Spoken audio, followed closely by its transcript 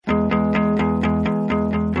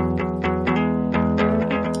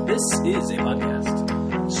is a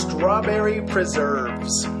podcast. Strawberry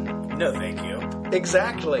preserves. No, thank you.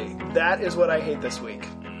 Exactly. That is what I hate this week.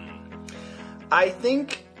 I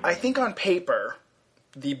think on paper,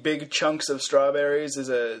 the big chunks of strawberries is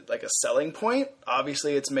a selling point.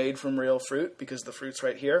 Obviously, it's made from real fruit because the fruit's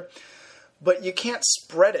right here. But you can't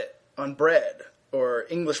spread it on bread or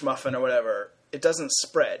English muffin or whatever. It doesn't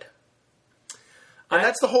spread. And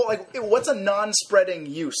that's the whole, what's a non-spreading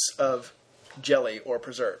use of jelly or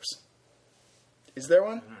preserves? Is there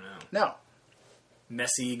one? I don't know. No.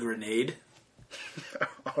 Messy grenade.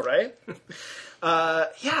 All right.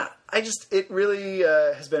 It really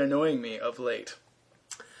has been annoying me of late.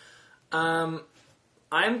 I'm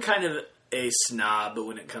kind of a snob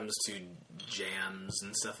when it comes to jams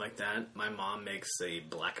and stuff like that. My mom makes a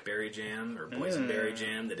blackberry jam or boysenberry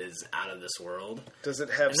jam that is out of this world. Does it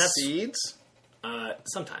have seeds?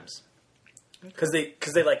 Sometimes. Because they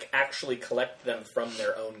actually collect them from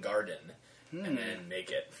their own garden and then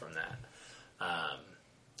make it from that.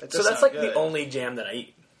 So that's the only jam that I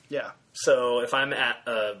eat. Yeah. So if I'm at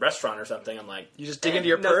a restaurant or something, I'm like... You just dig into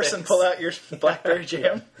your purse and pull out your blackberry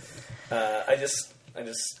jam? I just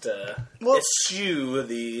eschew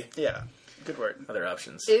the good word. other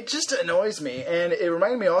options. It just annoys me, and it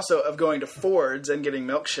reminded me also of going to Ford's and getting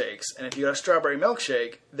milkshakes. And if you got a strawberry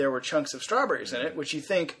milkshake, there were chunks of strawberries in it, which you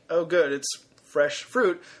think, oh, good, it's fresh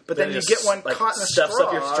fruit. But then you get one caught in a straw.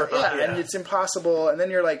 Up your straw. And it's impossible. And then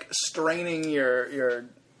you're straining your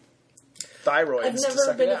thyroids. I've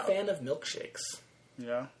never been a fan of milkshakes.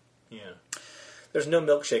 Yeah. Yeah. There's no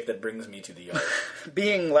milkshake that brings me to the yard.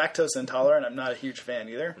 Being lactose intolerant, I'm not a huge fan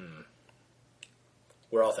either.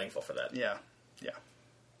 We're all thankful for that. Yeah.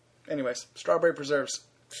 Anyways, strawberry preserves.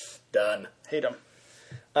 Done. Hate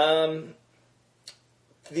them.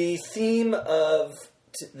 The theme of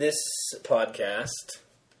this podcast,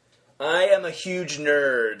 I am a huge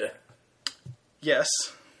nerd. Yes.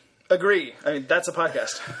 Agree. I mean, that's a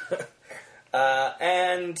podcast.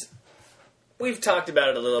 And we've talked about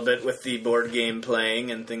it a little bit with the board game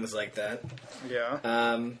playing and things like that. Yeah.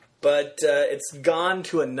 But it's gone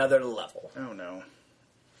to another level. Oh no.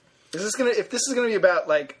 If this is gonna be about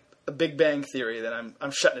a Big Bang Theory, then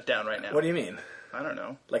I'm shutting it down right now. What do you mean? I don't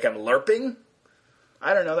know. Like I'm LARPing?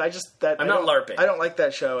 I don't know. I'm not LARPing. I don't like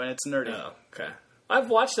that show, and it's nerdy. Oh, okay. I've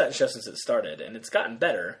watched that show since it started, and it's gotten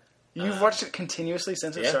better. You've watched it continuously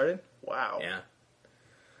since it started? Wow. Yeah.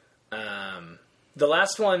 The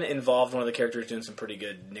last one involved one of the characters doing some pretty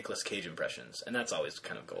good Nicolas Cage impressions, and that's always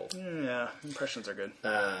kind of gold. Yeah, impressions are good.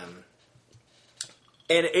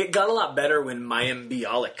 And it got a lot better when Mayim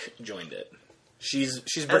Bialik joined it. She's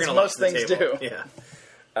bringing a lot most to the things table. do.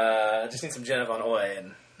 Yeah. Just need some Jenna Von Oy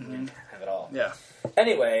and we have it all. Yeah.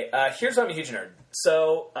 Anyway, here's why I'm a huge nerd.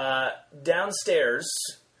 So, downstairs,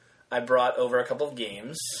 I brought over a couple of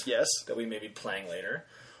games. Yes. That we may be playing later.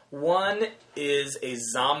 One is a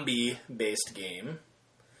zombie-based game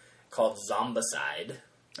called Zombicide.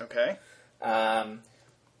 Okay.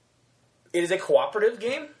 It is a cooperative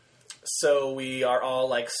game, so we are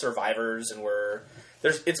all survivors, and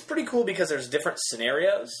it's pretty cool because there's different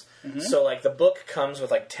scenarios. Mm-hmm. So the book comes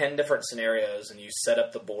with 10 different scenarios, and you set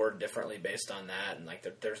up the board differently based on that, and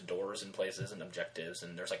there's doors in places and objectives,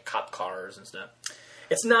 and there's cop cars and stuff.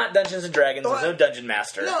 It's not Dungeons and Dragons. There's no Dungeon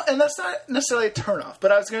Master. No, and that's not necessarily a turnoff.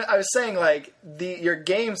 But I was saying your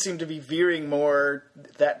games seem to be veering more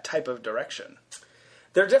that type of direction.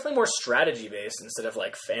 They're definitely more strategy based instead of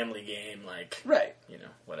family game, right.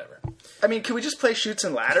 Whatever. I mean, could we just play Chutes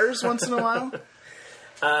and Ladders once in a while?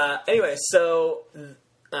 Anyway, so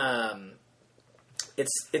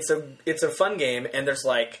it's a fun game, and there's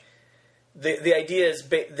the idea is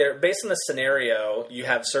they're based on the scenario. You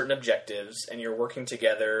have certain objectives, and you're working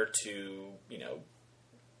together to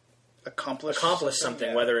accomplish something.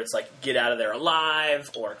 Yeah. Whether it's get out of there alive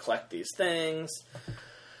or collect these things.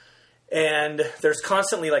 And there's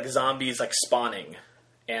constantly zombies spawning,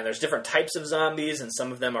 and there's different types of zombies, and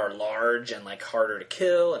some of them are large and harder to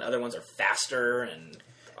kill, and other ones are faster and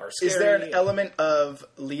are scary. Is there an element of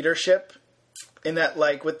leadership in that,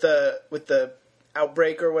 with the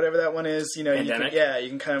Outbreak or whatever that one is, Pandemic? you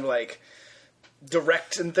can kind of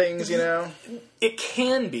direct and things, It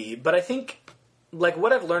can be, but I think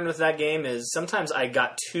what I've learned with that game is sometimes I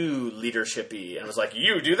got too leadership-y and was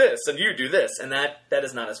you do this and you do this, and that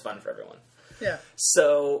is not as fun for everyone. Yeah.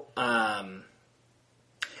 So,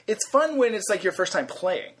 it's fun when it's your first time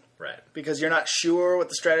playing. Right. Because you're not sure what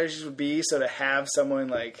the strategies would be, so to have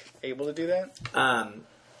someone able to do that.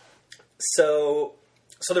 So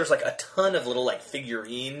there's a ton of little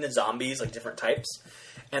figurine zombies, different types.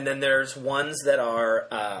 And then there's ones that are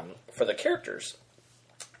for the characters.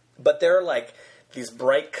 But they're these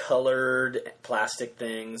bright colored plastic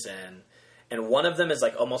things, and one of them is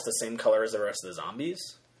like almost the same color as the rest of the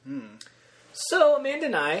zombies. So Amanda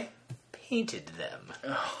and I painted them.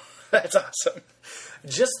 Oh, that's awesome.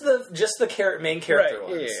 Just the main character Right,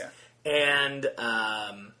 ones. yeah. And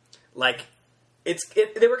like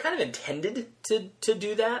they were kind of intended to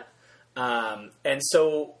do that. And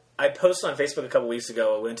so I posted on Facebook a couple weeks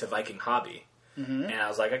ago. I went to Viking Hobby, and I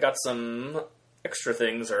was like, I got some extra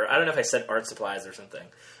things, or I don't know if I said art supplies or something,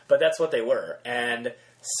 but that's what they were. And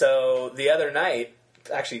so the other night,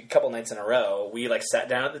 actually a couple nights in a row, we like sat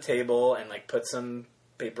down at the table and like put some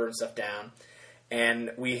paper and stuff down.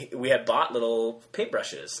 And we had bought little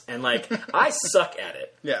paintbrushes, and like I suck at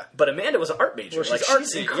it. Yeah. But Amanda was an art major. Well, like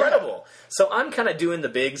she's artsy, incredible. Yeah. So I'm kind of doing the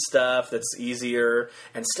big stuff that's easier,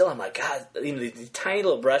 and still I'm like, God, you know, these tiny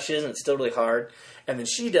little brushes, and it's still really hard. And then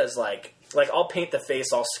she does like I'll paint the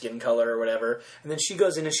face all skin color or whatever, and then she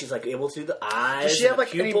goes in and she's like able to do the eyes. Does she have and the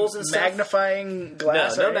like pupils any and stuff. magnifying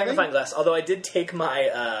glass? No or anything? magnifying glass. Although I did take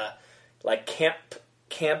my like camp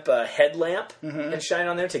headlamp and shine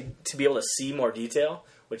on there to be able to see more detail,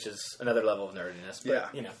 which is another level of nerdiness.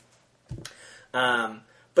 But, you know,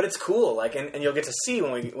 but it's cool. Like, and you'll get to see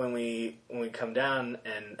when we come down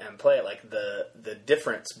and play it, like the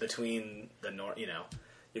difference between you know,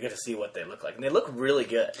 you get to see what they look like, and they look really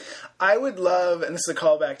good. I would love, and this is a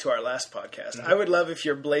callback to our last podcast. I would love if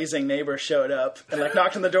your blazing neighbor showed up and like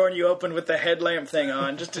knocked on the door and you opened with the headlamp thing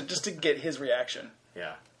on, just to get his reaction.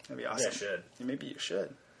 Yeah, that'd be awesome. Yeah, I should. Maybe you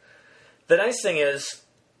should. The nice thing is,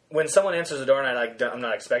 when someone answers the door and I'm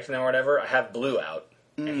not expecting them or whatever, I have Blue out,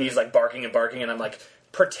 and he's like barking, and I'm like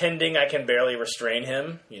pretending I can barely restrain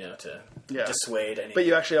him, you know, to dissuade any. But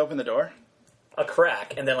you actually open the door? A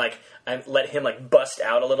crack, and then like I let him like bust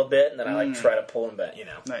out a little bit, and then I like try to pull him back, you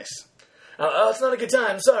know. Nice. Oh, it's not a good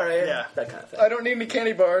time. Sorry. Yeah, that kind of thing. I don't need any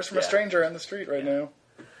candy bars from a stranger on the street right now.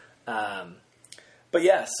 But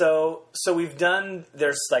yeah, so we've done.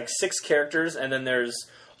 There's like 6 characters, and then there's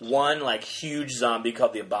one like huge zombie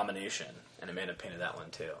called the Abomination, and Amanda painted that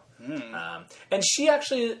one too. And she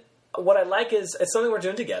actually, what I like is it's something we're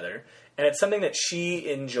doing together, and it's something that she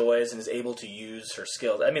enjoys and is able to use her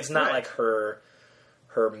skills. I mean, it's not like her,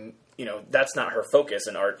 you know, that's not her focus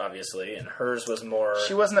in art, obviously, and hers was more.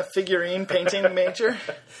 She wasn't a figurine painting major.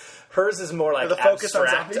 Hers is more like focus on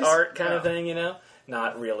abstract zombies? art kind of thing, you know,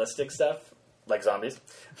 not realistic stuff like zombies.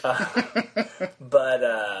 But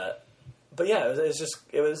yeah,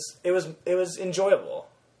 it was enjoyable.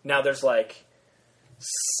 Now there's like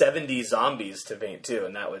 70 zombies to paint too,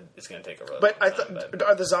 and it's going to take a really But long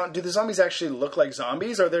time. do the zombies actually look like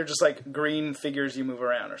zombies, or they're just like green figures you move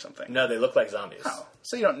around or something? No, they look like zombies. Oh,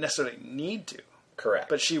 so you don't necessarily need to. Correct.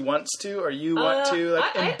 But she wants to, or you want to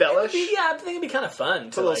embellish? I think it'd be kind of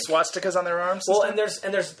fun to put little swastikas on their arms. Well, and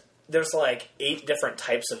there's like 8 different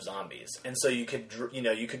types of zombies, and so you could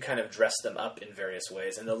kind of dress them up in various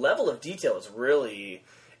ways, and the level of detail is really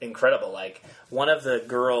incredible. Like one of the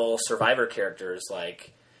girl survivor characters,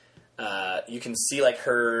 like you can see like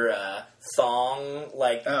her thong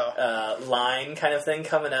line kind of thing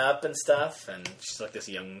coming up and stuff, and she's like this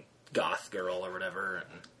young goth girl or whatever.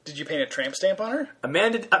 And did you paint a tramp stamp on her?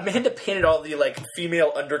 Amanda painted all the like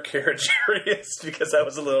female undercarriage areas because I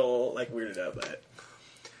was a little like weirded out by it.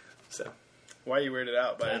 So, why are you weirded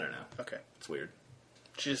out by it? I don't know. Okay, it's weird.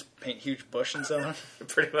 Did you just paint huge bush and so on?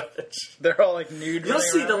 Pretty much. They're all like nude. You'll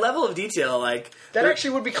see the level of detail. Like that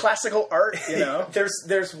actually would be classical art, you know.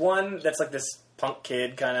 There's one that's like this punk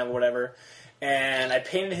kid kind of whatever, and I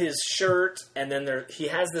painted his shirt, and then he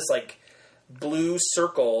has this like blue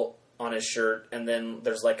circle on his shirt, and then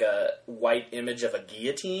there's like a white image of a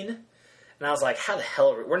guillotine. And I was like, how the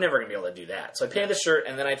hell we're never going to be able to do that. So I painted the shirt,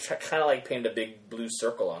 and then I kind of like painted a big blue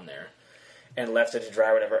circle on there and left it to dry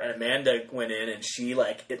or whatever. And Amanda went in, and she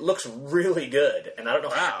like, it looks really good. And I don't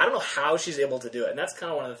know how she's able to do it. And that's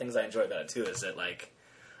kind of one of the things I enjoy about it too, is that like,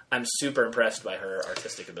 I'm super impressed by her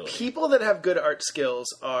artistic ability. People that have good art skills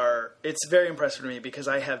it's very impressive to me because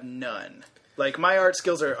I have none. Like, my art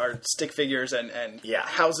skills are stick figures and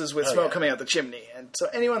houses with smoke coming out the chimney. And so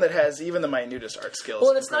anyone that has even the minutest art skills...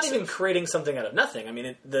 Well, and it's not even creating something out of nothing. I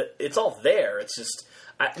mean, it's all there. It's just...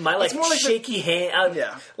 my, like, shaky hand...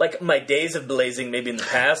 Like, my days of blazing, maybe in the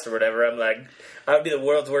past or whatever, I'm like... I would be the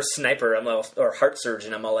world's worst sniper. Or heart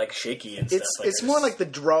surgeon. I'm all, like, shaky and stuff. It's more like the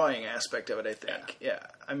drawing aspect of it, I think. Yeah.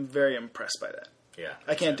 I'm very impressed by that. Yeah.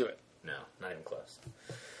 I can't do it. No, not even close.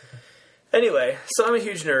 Anyway, so I'm a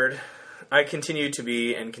huge nerd. I continue to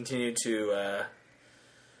be and continue to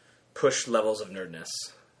push levels of nerdness.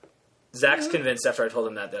 Zach's convinced after I told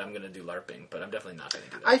him that I'm going to do LARPing, but I'm definitely not going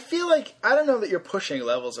to do that. I feel like, I don't know that you're pushing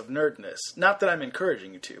levels of nerdness. Not that I'm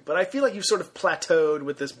encouraging you to, but I feel like you've sort of plateaued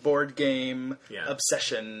with this board game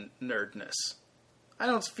obsession nerdness. I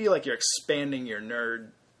don't feel like you're expanding your nerd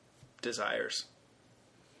desires.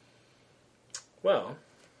 Well,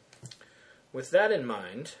 with that in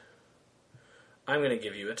mind, I'm going to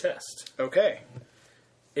give you a test. Okay.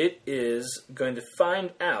 It is going to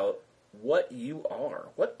find out what you are.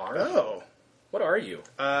 What are you? What are you?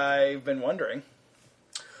 I've been wondering.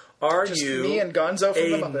 Are Just you me and Gonzo from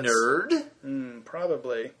a the Muppets. nerd?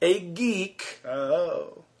 Probably. A geek?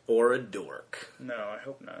 Oh. Or a dork? No, I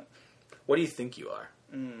hope not. What do you think you are?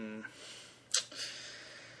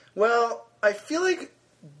 Well, I feel like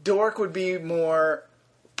dork would be more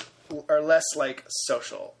or less like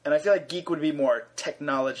social. And I feel like geek would be more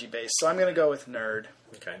technology based. So I'm going to go with nerd.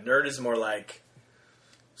 Okay, nerd is more like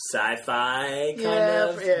sci-fi kind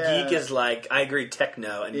of. Yeah. Geek is like, I agree,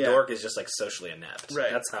 techno, and dork is just like socially inept.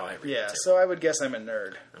 Right. That's how I read it. Yeah, too. so I would guess I'm a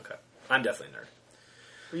nerd. Okay. I'm definitely a nerd.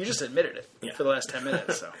 Well, you just admitted it for the last 10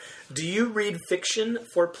 minutes. So. Do you read fiction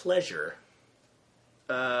for pleasure?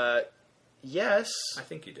 Yes. I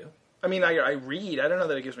think you do. I mean, I read. I don't know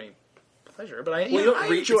that it gives me pleasure, but I Enjoy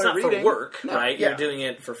it's not reading. for work, No, right? yeah. You're doing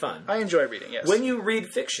it for fun. I enjoy reading, yes. When you read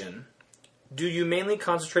fiction, do you mainly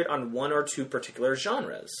concentrate on one or two particular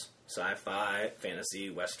genres? Sci-fi, fantasy,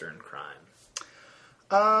 western, crime?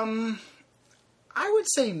 I would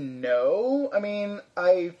say no. I mean,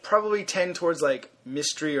 I probably tend towards like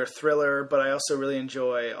mystery or thriller, but I also really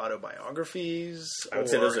enjoy autobiographies I would or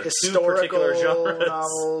say those are two historical particular genres.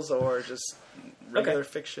 novels or just regular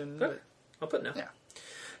fiction. Okay. But, I'll put no. yeah.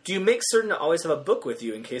 Do you make certain to always have a book with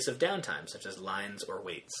you in case of downtime, such as lines or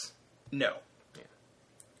weights? No.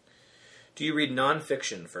 Do you read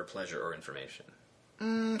nonfiction for pleasure or information?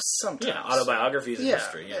 Sometimes. Yeah, autobiographies and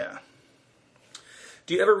history. Yeah.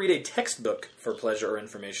 Do you ever read a textbook for pleasure or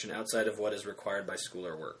information outside of what is required by school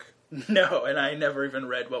or work? No, and I never even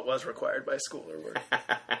read what was required by school or work.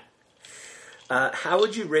 How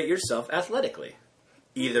would you rate yourself athletically?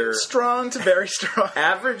 Either strong to very strong.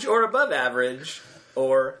 Average or above average,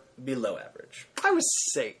 or below average? I would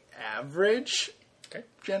say average. Okay.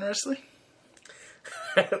 Generously.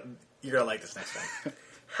 You're going to like this next one.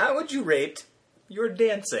 How would you rate your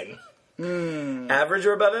dancing? Average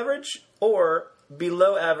or above average, or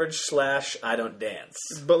below average / I don't dance?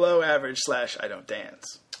 Below average / I don't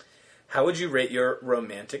dance. How would you rate your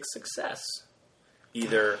romantic success?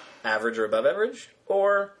 Either average or above average,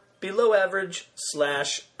 or below average /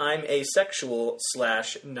 I'm asexual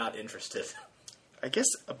 / not interested? I guess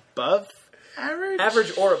above average?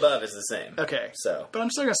 Average or above is the same. Okay. So, but I'm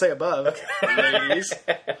still going to say above. Okay. Ladies.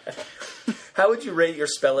 How would you rate your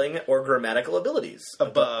spelling or grammatical abilities?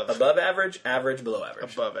 Above. Above average, average, below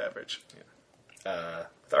average. Above average.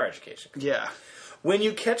 With our education. Yeah. When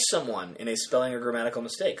you catch someone in a spelling or grammatical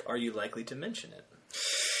mistake, are you likely to mention it?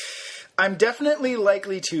 I'm definitely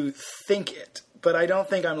likely to think it, but I don't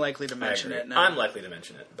think I'm likely to mention it. No. I'm likely to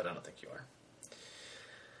mention it, but I don't think you are.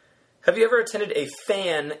 Have you ever attended a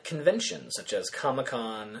fan convention, such as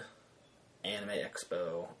Comic-Con, Anime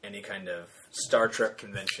Expo, any kind of Star Trek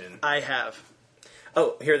convention? I have.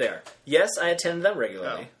 Oh, here they are. Yes, I attend them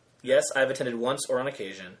regularly. Oh. Yes, I've attended once or on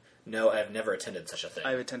occasion. No, I have never attended such a thing.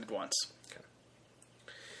 I've attended once. Okay.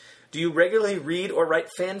 Do you regularly read or write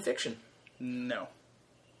fan fiction? No.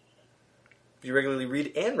 Do you regularly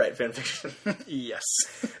read and write fan fiction? Yes.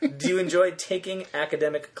 Do you enjoy taking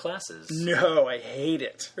academic classes? No, I hate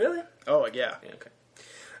it. Really? Oh, yeah. Okay.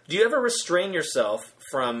 Do you ever restrain yourself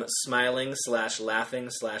from smiling / laughing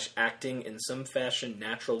 / acting in some fashion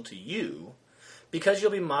natural to you because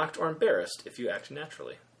you'll be mocked or embarrassed if you act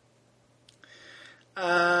naturally? Do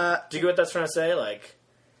you get what that's trying to say? Like,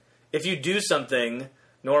 if you do something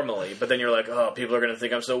normally, but then you're like, oh, people are going to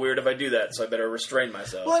think I'm so weird if I do that, so I better restrain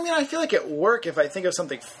myself. Well, I mean, I feel like at work, if I think of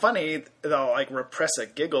something funny, I'll like repress a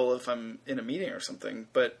giggle if I'm in a meeting or something.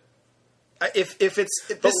 But this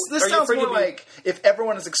sounds more like if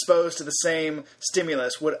everyone is exposed to the same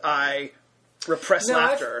stimulus, would I repress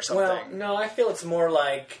laughter or something? Well, no, I feel it's more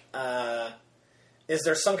like, is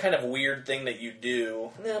there some kind of weird thing that you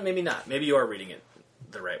do? No, maybe not. Maybe you are reading it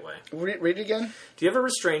the right way. Read it again? Do you ever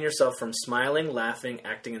restrain yourself from smiling, laughing,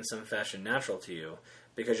 acting in some fashion natural to you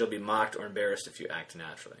because you'll be mocked or embarrassed if you act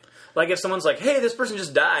naturally? Like if someone's like, hey, this person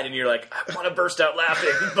just died, and you're like, I want to burst out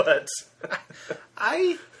laughing, but...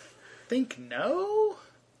 I think no.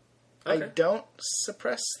 Okay. I don't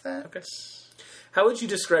suppress that. Okay. How would you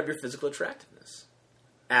describe your physical attractiveness?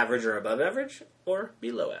 Average or above average, or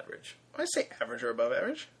below average? I say average or above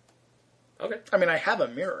average. Okay. I mean, I have a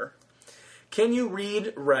mirror. Can you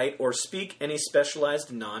read, write, or speak any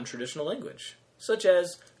specialized non-traditional language, such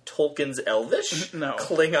as Tolkien's Elvish, No.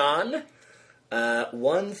 Klingon,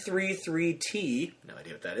 133T, no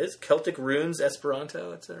idea what that is, Celtic Runes,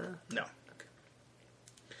 Esperanto, etc.? No.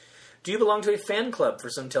 Do you belong to a fan club for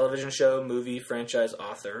some television show, movie, franchise,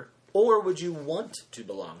 author, or would you want to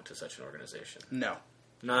belong to such an organization? No.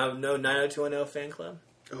 No 90210 fan club?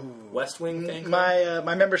 Ooh. West Wing fan club?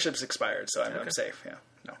 My membership's expired, so I'm Okay. safe. Yeah,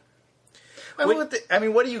 no. Wait-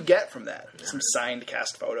 What do you get from that? Some signed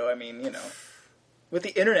cast photo. I mean, with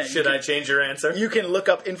the internet, Should I change your answer? you can look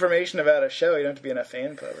up information about a show. You don't have to be in a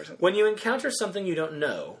fan club or something. When you encounter something you don't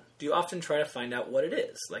know, do you often try to find out what it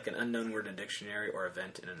is, like an unknown word in a dictionary or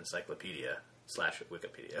event in an encyclopedia /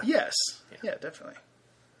 Wikipedia? Yes. Yeah, definitely.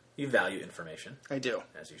 You value information, I do.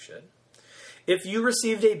 as you should. If you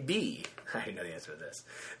received a B, I know the answer to this.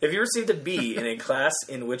 If you received a B in a class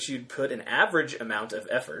in which you'd put an average amount of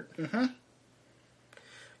effort,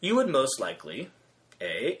 you would most likely,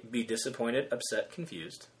 A, be disappointed, upset,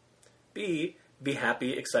 confused, B, be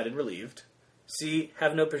happy, excited, relieved, C,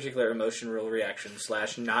 have no particular emotional reaction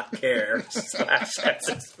 / not care / as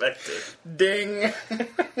expected. Ding.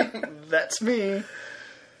 That's me.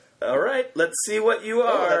 All right, let's see what you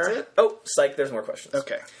are. that's it? Oh, psych, there's more questions.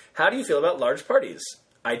 Okay. How do you feel about large parties?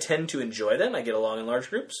 I tend to enjoy them. I get along in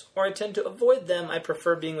large groups. Or I tend to avoid them. I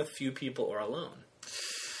prefer being with few people or alone.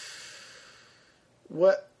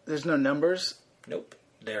 What? There's no numbers? Nope.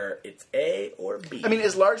 It's A or B. I mean,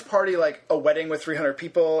 is large party like a wedding with 300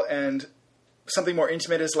 people and something more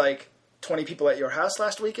intimate is like 20 people at your house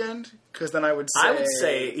last weekend? Because then I would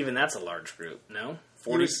say... even that's a large group, no?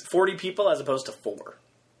 40 people as opposed to 4.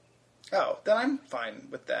 Oh, then I'm fine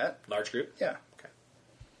with that. Large group? Yeah. Okay.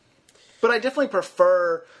 But I definitely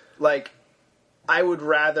prefer, I would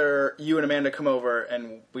rather you and Amanda come over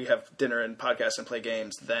and we have dinner and podcast and play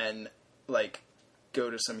games than, go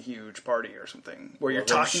to some huge party or something where you're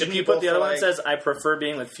talking to Shouldn't people. you put the other one that says, I prefer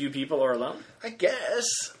being with few people or alone? I guess.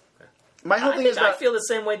 My whole thing is I about... feel the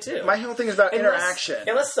same way, too. My whole thing is about interaction.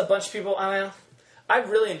 Unless it's a bunch of people, I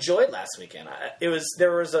really enjoyed last weekend.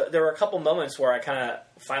 There were a couple moments where I kind of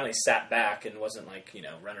finally sat back and wasn't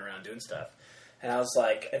running around doing stuff, and I was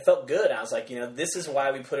like, it felt good. I was like, this is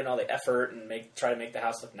why we put in all the effort and try to make the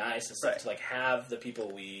house look nice and stuff to have the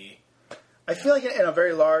people we. I feel like in a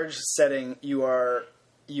very large setting, you are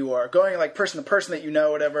going person to person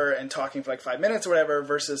that whatever, and talking for 5 minutes or whatever,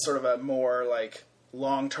 versus sort of a more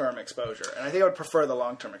long-term exposure. And I think I would prefer the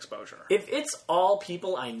long-term exposure. If it's all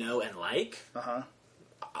people I know and like,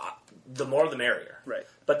 the more the merrier. Right.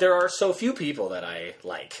 But there are so few people that I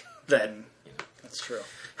like that. That's true.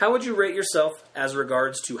 How would you rate yourself as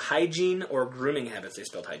regards to hygiene or grooming habits? They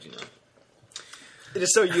spelled hygiene wrong. It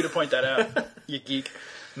is so you to point that out, you geek.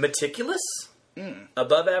 Meticulous,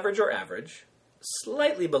 above average or average,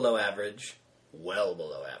 slightly below average, well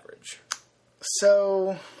below average.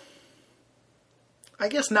 So, I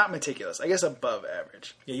guess not meticulous. I guess above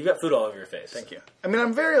average. Yeah, you got food all over your face. Thank you. I mean,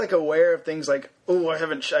 I'm very aware of things like, I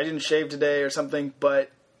didn't shave today or something, but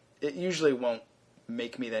it usually won't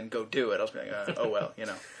make me then go do it. I'll just be like, oh well,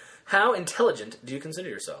 How intelligent do you consider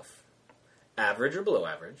yourself? Average or below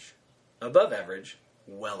average? Above average?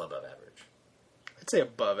 Well above average? I'd say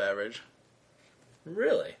above average.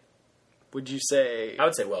 Really? Would you say... I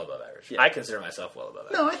would say well above average. Yeah. I consider myself well above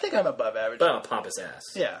average. No, I think I'm above average. But I'm a pompous ass.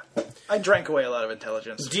 Yeah. I drank away a lot of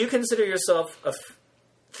intelligence. Do you consider yourself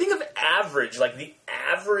think of average, like the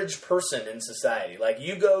average person in society.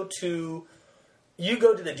 You go to the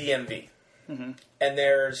DMV, and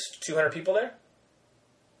there's 200 people there.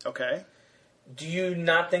 Okay. Do you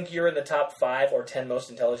not think you're in the top 5 or 10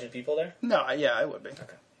 most intelligent people there? No, yeah, I would be.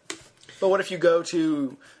 Okay. But what if you go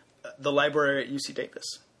to the library at UC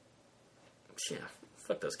Davis? Yeah,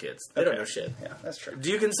 fuck those kids. They don't know shit. Yeah, that's true.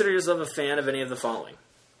 Do you consider yourself a fan of any of the following?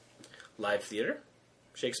 Live theater,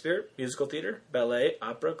 Shakespeare, musical theater, ballet,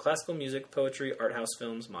 opera, classical music, poetry, art house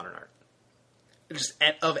films, modern art. Just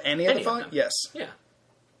of any of the following? them. Yes. Yeah.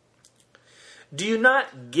 Do you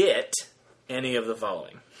not get any of the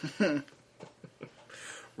following?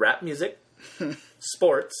 Rap music,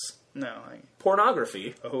 sports, No.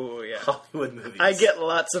 pornography, Oh, yeah. Hollywood movies. I get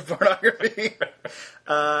lots of pornography.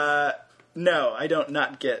 No, I don't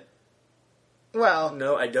not get... Well,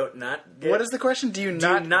 No, I don't not get. what is the question? Do you Do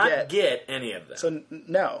not, you not get any of them? So,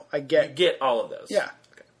 no, I you get... get all of those. Yeah.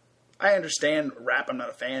 Okay. I understand rap. I'm not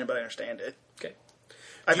a fan, but I understand it. Okay.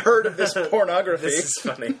 I've heard of this pornography. This is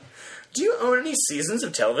funny. Do you own any seasons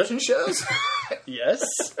of television shows? Yes.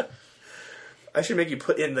 I should make you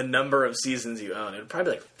put in the number of seasons you own. It would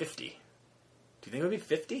probably be 50. Do you think it would be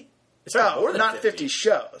 50? It's No, more than not 50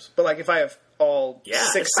 shows. But if I have all Yeah,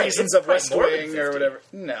 6 it's seasons of probably West more than Wing or 50. whatever.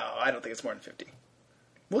 No, I don't think it's more than 50.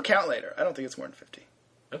 We'll count later. I don't think it's more than 50.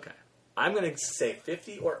 Okay. I'm going to say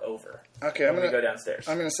 50 or over. Okay, I'm going to go downstairs.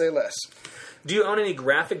 I'm going to say less. Do you own any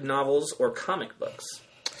graphic novels or comic books?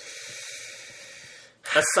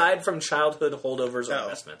 Aside from childhood holdovers or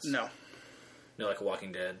investments. No. No, like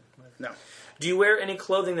Walking Dead? No. Do you wear any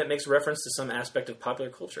clothing that makes reference to some aspect of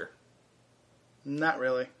popular culture? Not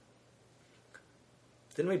really.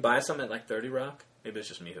 Didn't we buy something at like 30 Rock? Maybe it's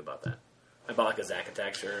just me who bought that. I bought like a Zack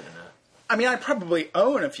Attack shirt and a... I mean, I probably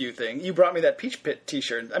own a few things. You brought me that Peach Pit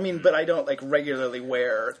t-shirt. I mean, but I don't, like, regularly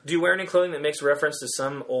wear... Do you wear any clothing that makes reference to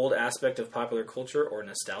some old aspect of popular culture or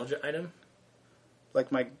nostalgia item?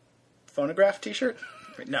 Like my phonograph t-shirt?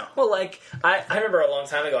 No. Well, like, I remember a long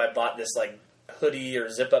time ago I bought this, like, hoodie or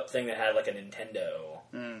zip-up thing that had, like, a Nintendo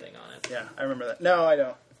thing on it. Yeah, I remember that. No, I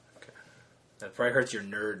don't. Okay. That probably hurts your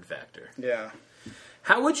nerd factor. Yeah.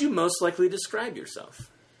 How would you most likely describe yourself?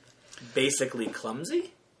 Basically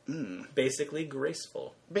clumsy? Basically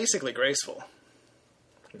graceful. Basically graceful.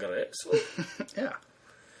 Graceful? Yeah.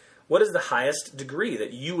 What is the highest degree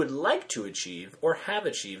that you would like to achieve or have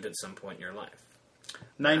achieved at some point in your life?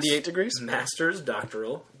 98 degrees? Master's,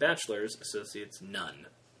 doctoral, bachelor's, associates, none.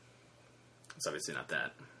 It's obviously not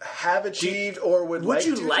that. Have achieved or would like to.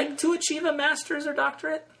 Would you like to achieve a master's or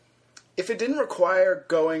doctorate? If it didn't require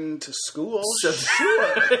going to school, So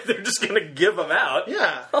sure. They're just going to give them out.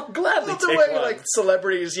 Yeah. I'll gladly Well, the take way, one. like,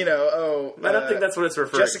 celebrities, I don't think that's what it's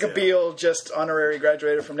referring Jessica to. Biel just honorary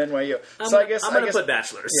graduated from NYU. I'm So I guess going to put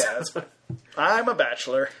bachelor's. Yeah, that's fine. I'm a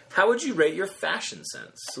bachelor. How would you rate your fashion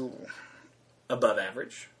sense? Ooh. Above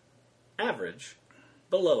average, average,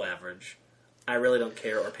 below average. I really don't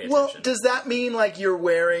care or pay Well, attention. does that mean, like, you're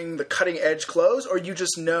wearing the cutting edge clothes, or you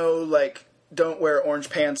just know, like, don't wear orange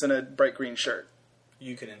pants and a bright green shirt?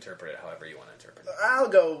 You can interpret it however you want to interpret it. I'll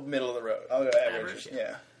go middle of the road. I'll go average. Average,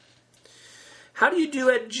 Yeah. How do you do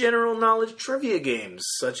at general knowledge trivia games,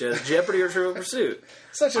 such as Jeopardy or Trivial Pursuit?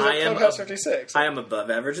 Such as I am Clubhouse 56. I am above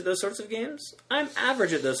average at those sorts of games. I'm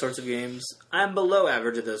average at those sorts of games. I'm below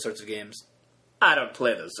average at those sorts of games. I don't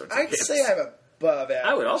play those sorts of I'd games. say I'm above average.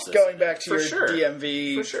 I would also Going say back that. to For your sure.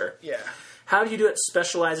 DMV. For sure. Yeah. How do you do at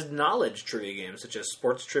specialized knowledge trivia games, such as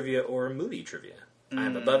sports trivia or movie trivia?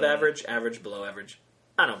 I'm above average, average, below average.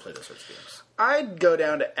 I don't play those sorts of games. I'd go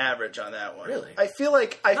down to average on that one. Really? I feel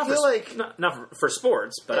like Not for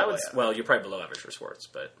sports, but I Oh, would. yeah. Well, you're probably below average for sports,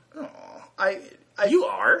 but you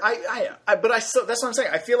are. I am. But so that's what I'm saying.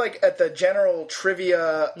 I feel like at the general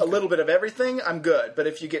trivia, a little bit of everything, I'm good. But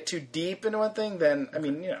if you get too deep into one thing, then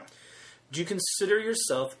Do you consider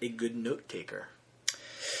yourself a good note taker?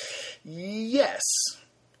 Yes,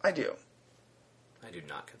 I do. I do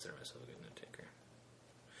not consider myself a good note taker.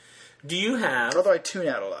 Do you have Although I tune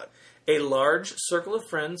out a lot. a large circle of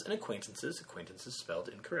friends and acquaintances spelled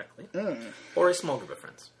incorrectly, or a small group of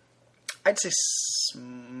friends? I'd say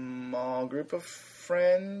small group of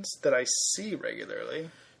friends that I see regularly.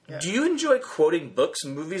 Yeah. Do you enjoy quoting books,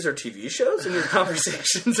 movies, or TV shows in your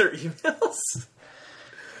conversations or emails?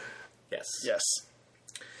 Yes. Yes.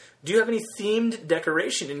 Do you have any themed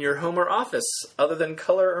decoration in your home or office other than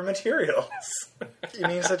color or materials? You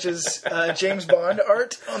mean such as James Bond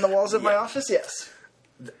art on the walls of my office? Yes.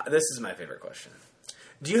 This is my favorite question.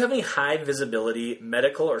 Do you have any high visibility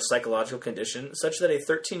medical or psychological condition such that a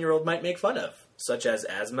 13-year-old might make fun of, such as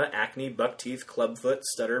asthma, acne, buck teeth, clubfoot,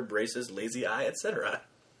 stutter, braces, lazy eye, etc.?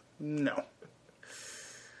 No.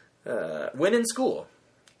 When in school,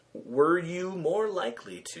 were you more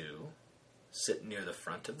likely to sit near the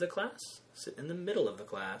front of the class, sit in the middle of the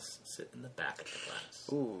class, sit in the back of the class?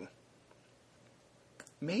 Ooh.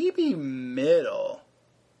 Maybe middle.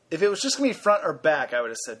 If it was just going to be front or back, I would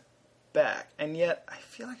have said back. And yet, I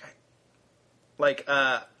feel like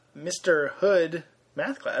Mr. Hood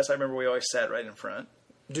math class, I remember we always sat right in front.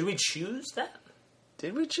 Did we choose that?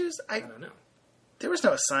 Did we choose? I don't know. There was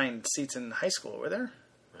no assigned seats in high school, were there?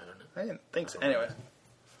 I don't know. I didn't think so. Anyway.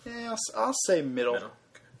 Yeah, I'll say middle. Middle.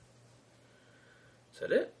 Okay. Is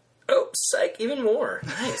that it? Oh, psych, even more.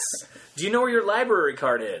 Nice. Do you know where your library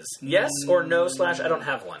card is? Yes or no / I don't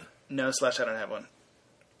have one. No / I don't have one.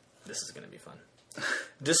 This is going to be fun.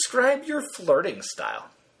 Describe your flirting style.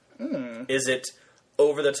 Is it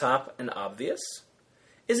over the top and obvious?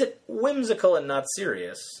 Is it whimsical and not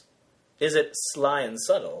serious? Is it sly and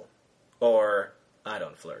subtle? Or I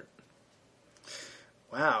don't flirt?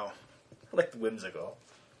 Wow. I like the whimsical.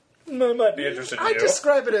 No, might be interested in I you.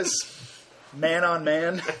 describe it as man on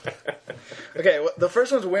man. Okay, well, the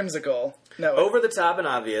first one's whimsical. No, Over the top and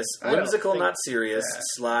obvious, I don't whimsical, think not serious, that.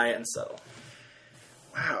 sly and subtle.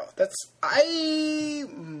 wow, that's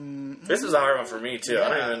This was a hard one for me too.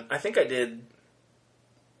 Yeah. I think I did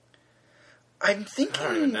I'm thinking. I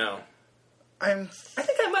don't even know. I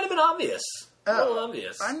think I might have been obvious. A little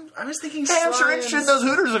obvious. I was thinking. Hey, I'm sure interested in those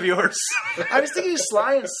Hooters of yours. I was thinking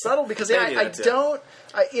sly and subtle because I wouldn't.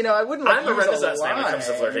 I'm a use Renaissance man when it line. comes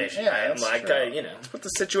to flirtation. Yeah, I'm that's like, true. It's what the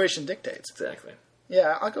situation dictates. Exactly.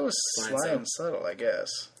 Yeah, I'll go with Sly sly and and subtle, I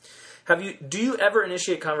guess. Do you ever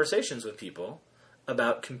initiate conversations with people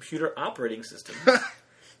about computer operating systems?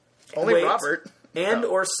 Only Robert. And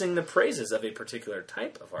or sing the praises of a particular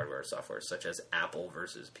type of hardware or software, such as Apple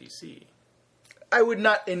versus PC? I would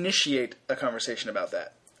not initiate a conversation about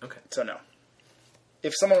that. Okay. So no.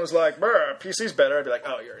 If someone was like, "Brr, PC's better," I'd be like,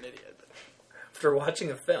 "Oh, you're an idiot." After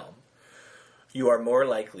watching a film, you are more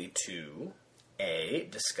likely to A,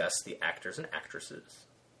 discuss the actors and actresses,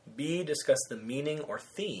 B, discuss the meaning or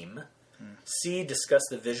theme, C, discuss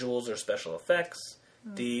the visuals or special effects,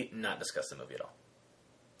 D, not discuss the movie at all.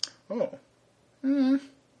 Oh.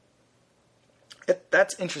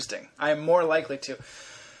 That's interesting. I am more likely to.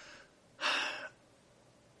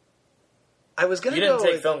 I was going to go. You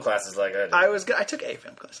didn't take film classes like I did. I took a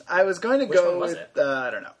film class. I was going to Which go one was with. it?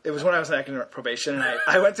 I don't know. It was when I was on academic probation, and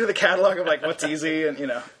I went through the catalog of like what's easy, and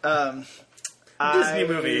Disney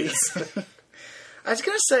movies. I was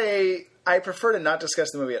going to say I prefer to not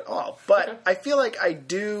discuss the movie at all, but Okay. I feel like I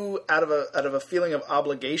do out of a feeling of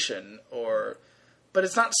obligation, but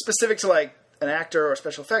it's not specific to like an actor or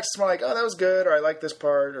special effects. It's more like, oh, that was good, or I like this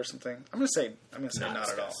part, or something. I'm going to say not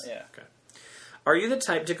at all. Yeah. Okay. Are you the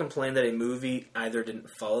type to complain that a movie either didn't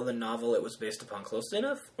follow the novel it was based upon closely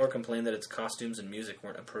enough, or complain that its costumes and music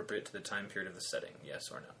weren't appropriate to the time period of the setting? Yes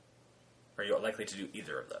or no? Are you likely to do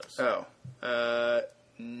either of those?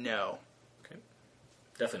 No. Okay.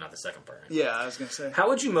 Definitely not the second part. Yeah, I was going to say. How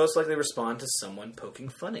would you most likely respond to someone poking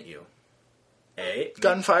fun at you? A.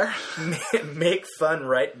 Gunfire. Make fun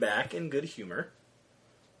right back in good humor.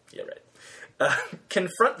 Yeah, right.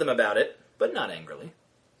 Confront them about it, but not angrily.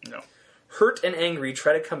 No. Hurt and angry,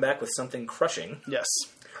 try to come back with something crushing. Yes.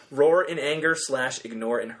 Roar in anger /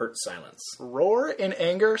 ignore in hurt silence. Roar in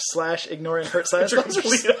anger / ignore and hurt silence. Those are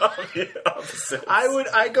complete opposites.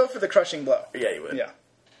 I'd go for the crushing blow. Yeah, you would. Yeah.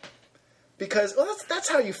 Because that's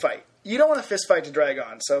how you fight. You don't want a fist fight to drag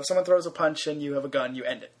on. So if someone throws a punch and you have a gun, you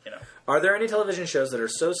end it. Are there any television shows that are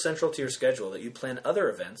so central to your schedule that you plan other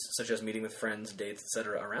events, such as meeting with friends, dates,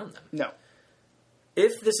 etc., around them? No.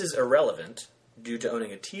 If this is irrelevant, due to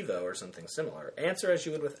owning a TiVo or something similar, answer as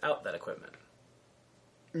you would without that equipment.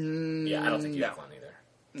 Yeah, I don't think you have one either.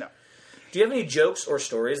 No. Do you have any jokes or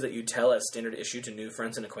stories that you tell as standard issue to new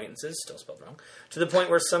friends and acquaintances, still spelled wrong, to the point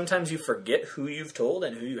where sometimes you forget who you've told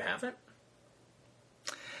and who you haven't?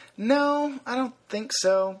 No, I don't think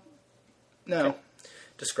so. No. Okay.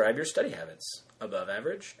 Describe your study habits. Above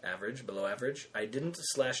average, average, below average. I didn't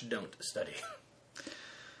 / don't study.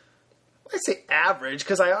 I'd say average,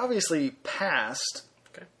 because I obviously passed,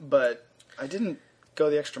 Okay. but I didn't go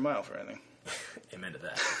the extra mile for anything. Amen to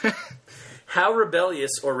that. How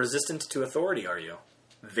rebellious or resistant to authority are you?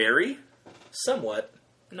 Very, somewhat,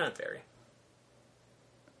 not very.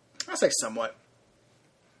 I'll say somewhat.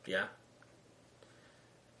 Yeah.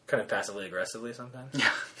 Kind of passively aggressively sometimes.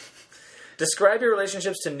 Yeah. Describe your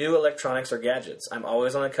relationships to new electronics or gadgets. I'm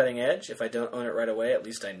always on the cutting edge. If I don't own it right away, at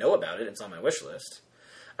least I know about it. It's on my wish list.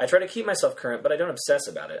 I try to keep myself current, but I don't obsess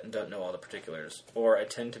about it and don't know all the particulars. Or I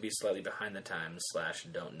tend to be slightly behind the times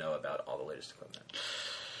 / don't know about all the latest equipment.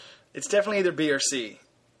 It's definitely either B or C.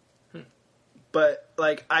 But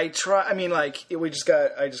like I try. I mean, like I just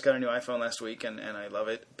got a new iPhone last week, and I love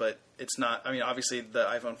it. But it's not. I mean, obviously the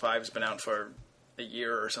iPhone 5 has been out for a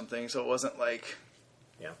year or something, so it wasn't like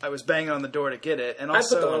I was banging on the door to get it. And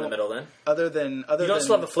also, I put the one in the middle then. Other than You don't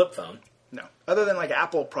still have a flip phone. No. Other than like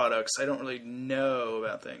Apple products, I don't really know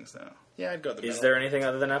about things though. Yeah, I'd go the middle. Is there anything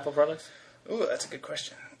other than Apple products? Ooh, that's a good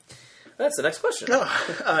question. That's the next question. No,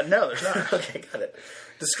 no, there's not. Okay, got it.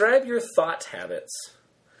 Describe your thought habits.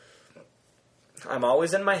 I'm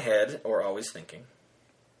always in my head or always thinking.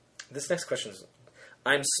 This next question is,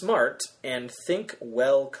 I'm smart and think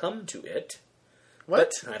well come to it.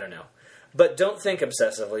 What? But, I don't know. But don't think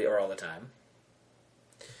obsessively or all the time.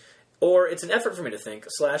 Or it's an effort for me to think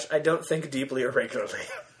 / I don't think deeply or regularly.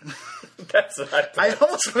 That's what I put. I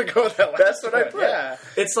almost want to go with that last That's what I one. put. Yeah.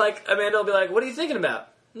 It's like Amanda will be like, "What are you thinking about?"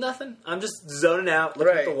 Nothing. I'm just zoning out,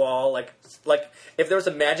 looking at the Right. wall. Like if there was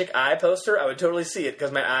a Magic Eye poster, I would totally see it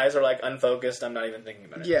because my eyes are like unfocused. I'm not even thinking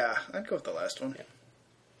about it. Yeah, I'd go with the last one. Yeah.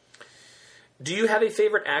 Do you have a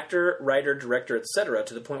favorite actor, writer, director, etc.,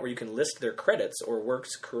 to the point where you can list their credits or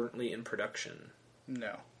works currently in production?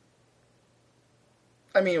 No.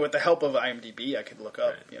 I mean, with the help of IMDb, I could look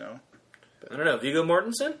up, Right. you know. I don't know. Viggo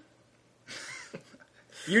Mortensen?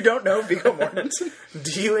 You don't know Viggo Mortensen?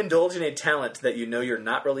 Do you indulge in a talent that you know you're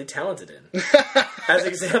not really talented in? As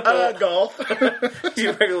example, Golf. do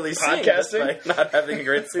you regularly sing Podcasting. despite not having a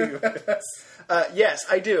great singing voice? Yes,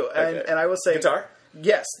 I do. And I will say... Guitar?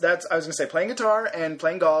 Yes, I was going to say playing guitar and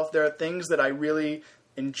playing golf. There are things that I really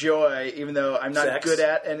enjoy, even though I'm not Sex. good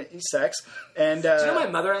at and sex. And Do you know my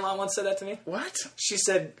mother-in-law once said that to me? what? She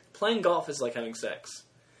said, playing golf is like having sex.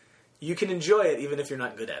 You can enjoy it even if you're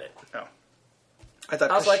not good at it. Oh, I thought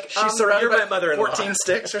I was like, she's surrounded you're by my mother-in-law. 14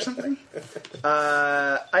 sticks or something.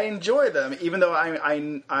 I enjoy them, even though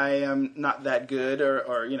I am not that good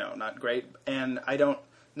or not great, and I don't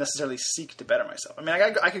necessarily seek to better myself. I mean,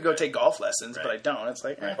 I could go take golf lessons, but I don't. It's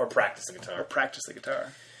like Or practice the guitar. or practice the guitar.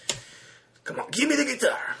 Come on, give me the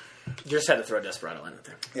guitar. You just had to throw a Desperado line out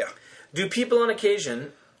there. Yeah. Do people on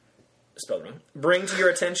occasion, spelled wrong, bring to your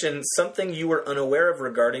attention something you were unaware of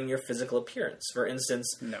regarding your physical appearance? For instance,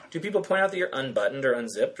 No. do people point out that you're unbuttoned or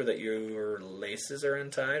unzipped, or that your laces are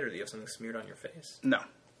untied, or that you have something smeared on your face? No.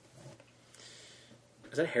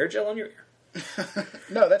 Is that hair gel on your ear?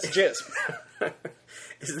 No, that's jizz.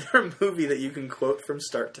 Is there a movie that you can quote from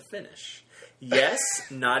start to finish? Yes,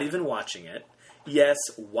 not even watching it. Yes,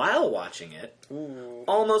 while watching it. Ooh.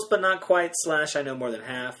 Almost but not quite / I know more than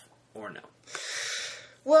half, or no.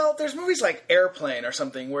 Well, there's movies like Airplane or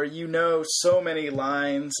something where you know so many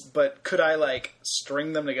lines, but could I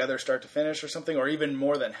string them together start to finish or something, or even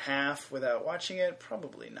more than half without watching it?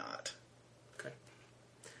 Probably not. Okay.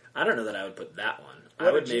 I don't know that I would put that one. What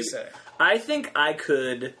I would would you say? I think I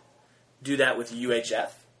could do that with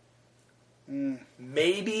UHF.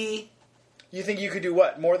 Maybe. You think you could do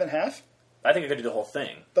what? More than half? I think I could do the whole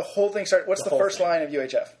thing. The whole thing start. What's the whole first thing. line of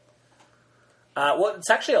UHF? Well, it's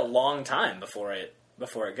actually a long time before it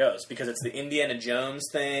goes, because it's the Indiana Jones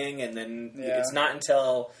thing, and then it's not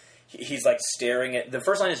until he's staring at... The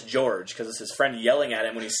first line is George, because it's his friend yelling at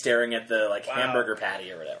him when he's staring at the hamburger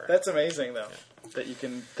patty or whatever. That's amazing, though, that you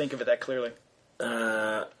can think of it that clearly.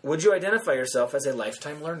 Would you identify yourself as a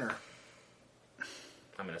lifetime learner?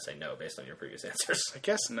 I'm going to say no, based on your previous answers. I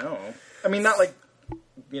guess no. I mean, not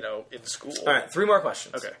in school. All right, 3 more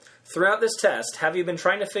questions. Okay. Throughout this test, have you been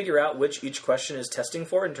trying to figure out which each question is testing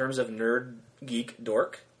for in terms of nerd, geek,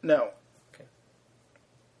 dork? No. Okay.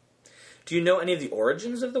 Do you know any of the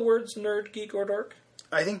origins of the words nerd, geek, or dork?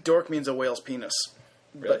 I think dork means a whale's penis.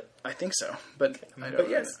 Really? But I think so. But I don't But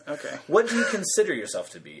know. yes. Okay. What do you consider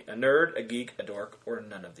yourself to be? A nerd, a geek, a dork, or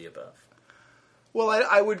none of the above? Well,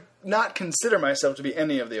 I would not consider myself to be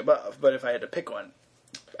any of the above, but if I had to pick one,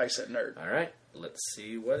 I said nerd. All right, let's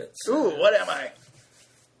see what it's. Ooh, what am I?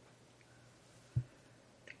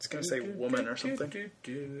 It's going to say woman or something.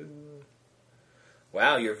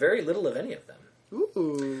 Wow, you're very little of any of them.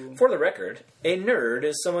 Ooh. For the record, a nerd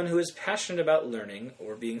is someone who is passionate about learning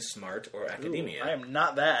or being smart or academia. I am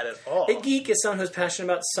not that at all. A geek is someone who's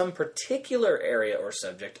passionate about some particular area or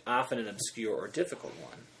subject, often an obscure or difficult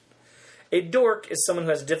one. A dork is someone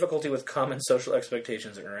who has difficulty with common social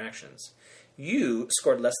expectations or interactions. You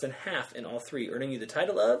scored less than half in all 3, earning you the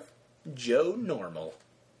title of Joe Normal.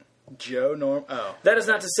 Joe Norm. Oh. That is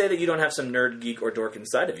not to say that you don't have some nerd, geek, or dork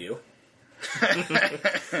inside of you.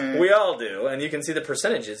 We all do, and you can see the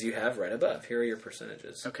percentages you have right above. Here are your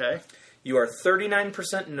percentages. Okay. You are 39%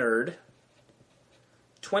 nerd,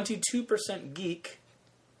 22% geek,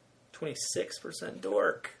 26%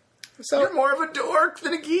 dork. So, You're more of a dork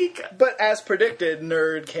than a geek. but as predicted,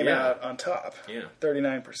 nerd came Yeah. out on top. Yeah.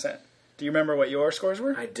 39%. Do you remember what your scores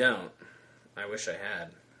were? I don't. I wish I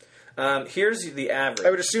had. Here's the average. I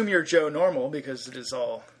would assume you're Joe Normal because it is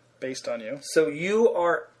all based on you. So you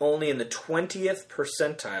are only in the 20th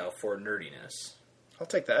percentile for nerdiness. I'll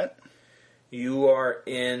take that. You are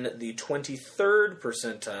in the 23rd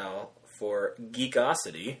percentile for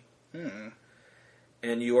geekosity.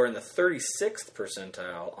 And you are in the 36th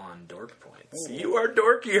percentile on dork points. Ooh. You are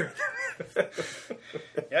dorkier.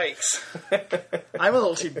 Yikes. I'm a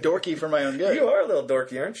little too dorky for my own good. You are a little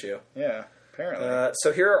dorky, aren't you? Yeah, apparently.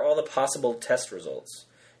 So here are all the possible test results.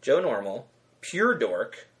 Joe Normal, pure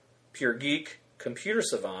dork, pure geek, computer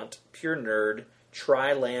savant, pure nerd,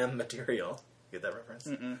 tri-lamb material. Get that reference?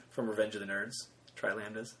 From Revenge of the Nerds.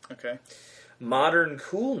 Tri-lambdas. Okay. Modern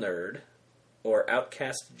cool nerd, or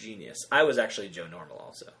outcast genius. I was actually Joe Normal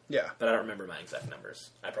also. Yeah. But I don't remember my exact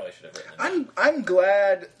numbers. I probably should have written them down. I'm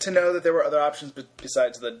glad to know that there were other options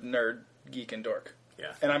besides the nerd, geek, and dork.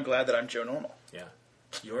 Yeah. And I'm glad that I'm Joe Normal. Yeah.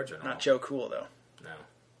 You're Joe Normal. Not Joe Cool, though. No.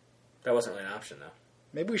 That wasn't really an option, though.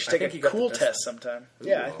 Maybe we should I take think a you got cool the best test one. sometime. Ooh,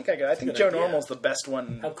 Yeah, I think I got. I that's a think good Joe idea. Normal's the best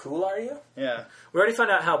one. How cool are you? Yeah. We already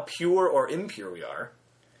found out how pure or impure we are.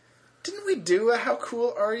 Didn't we do a How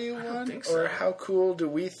Cool Are You one? think so. Or How Cool Do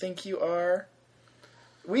We Think You Are?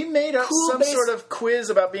 We made up Cool some base- sort of quiz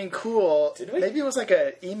about being cool. Did we? Maybe it was like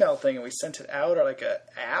an email thing and we sent it out, or like an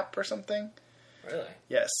app or something. Really?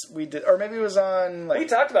 Yes, we did. Or maybe it was on like We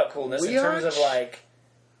talked about coolness in terms of Wearch?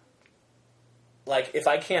 like if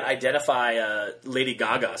I can't identify a Lady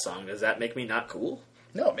Gaga song, does that make me not cool?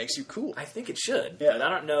 No, it makes you cool. I think it should. Yeah. But I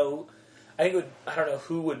don't know. I don't know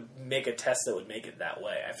who would make a test that would make it that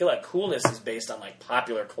way. I feel like coolness is based on like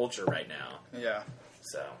popular culture right now. Yeah,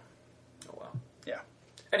 So, oh well. yeah.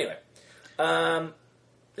 Anyway,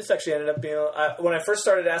 this actually ended up being when I first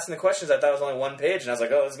started asking the questions, I thought it was only one page, and I was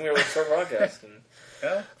like, "Oh, this is gonna be a really short broadcast." And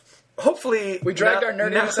Yeah. hopefully, We dragged our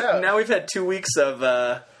nerdiness out. Now we've had 2 weeks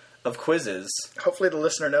of quizzes. Hopefully, the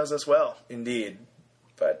listener knows us well. Indeed.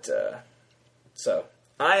 But, so,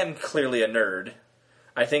 I am clearly a nerd.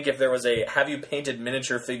 I think if there was a have you painted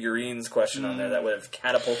miniature figurines question on there, that would have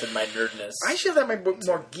catapulted my nerdness. I should have that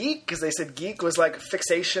more geek, because they said geek was like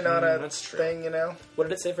fixation on a that's true. thing, you know? What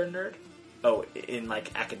did it say for nerd? Oh, in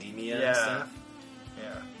like academia and stuff? Yeah.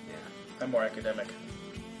 Yeah. I'm more academic.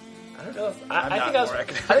 I don't know if... I'm I not think I was more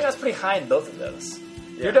academic. I think I was pretty high in both of those.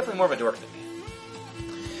 Yeah. You're definitely more of a dork than me.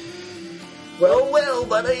 Well,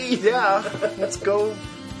 buddy. Yeah. Let's go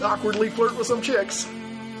awkwardly flirt with some chicks.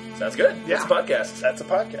 Sounds good. Yeah. It's a podcast. That's a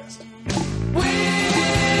podcast. We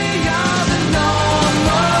are the North.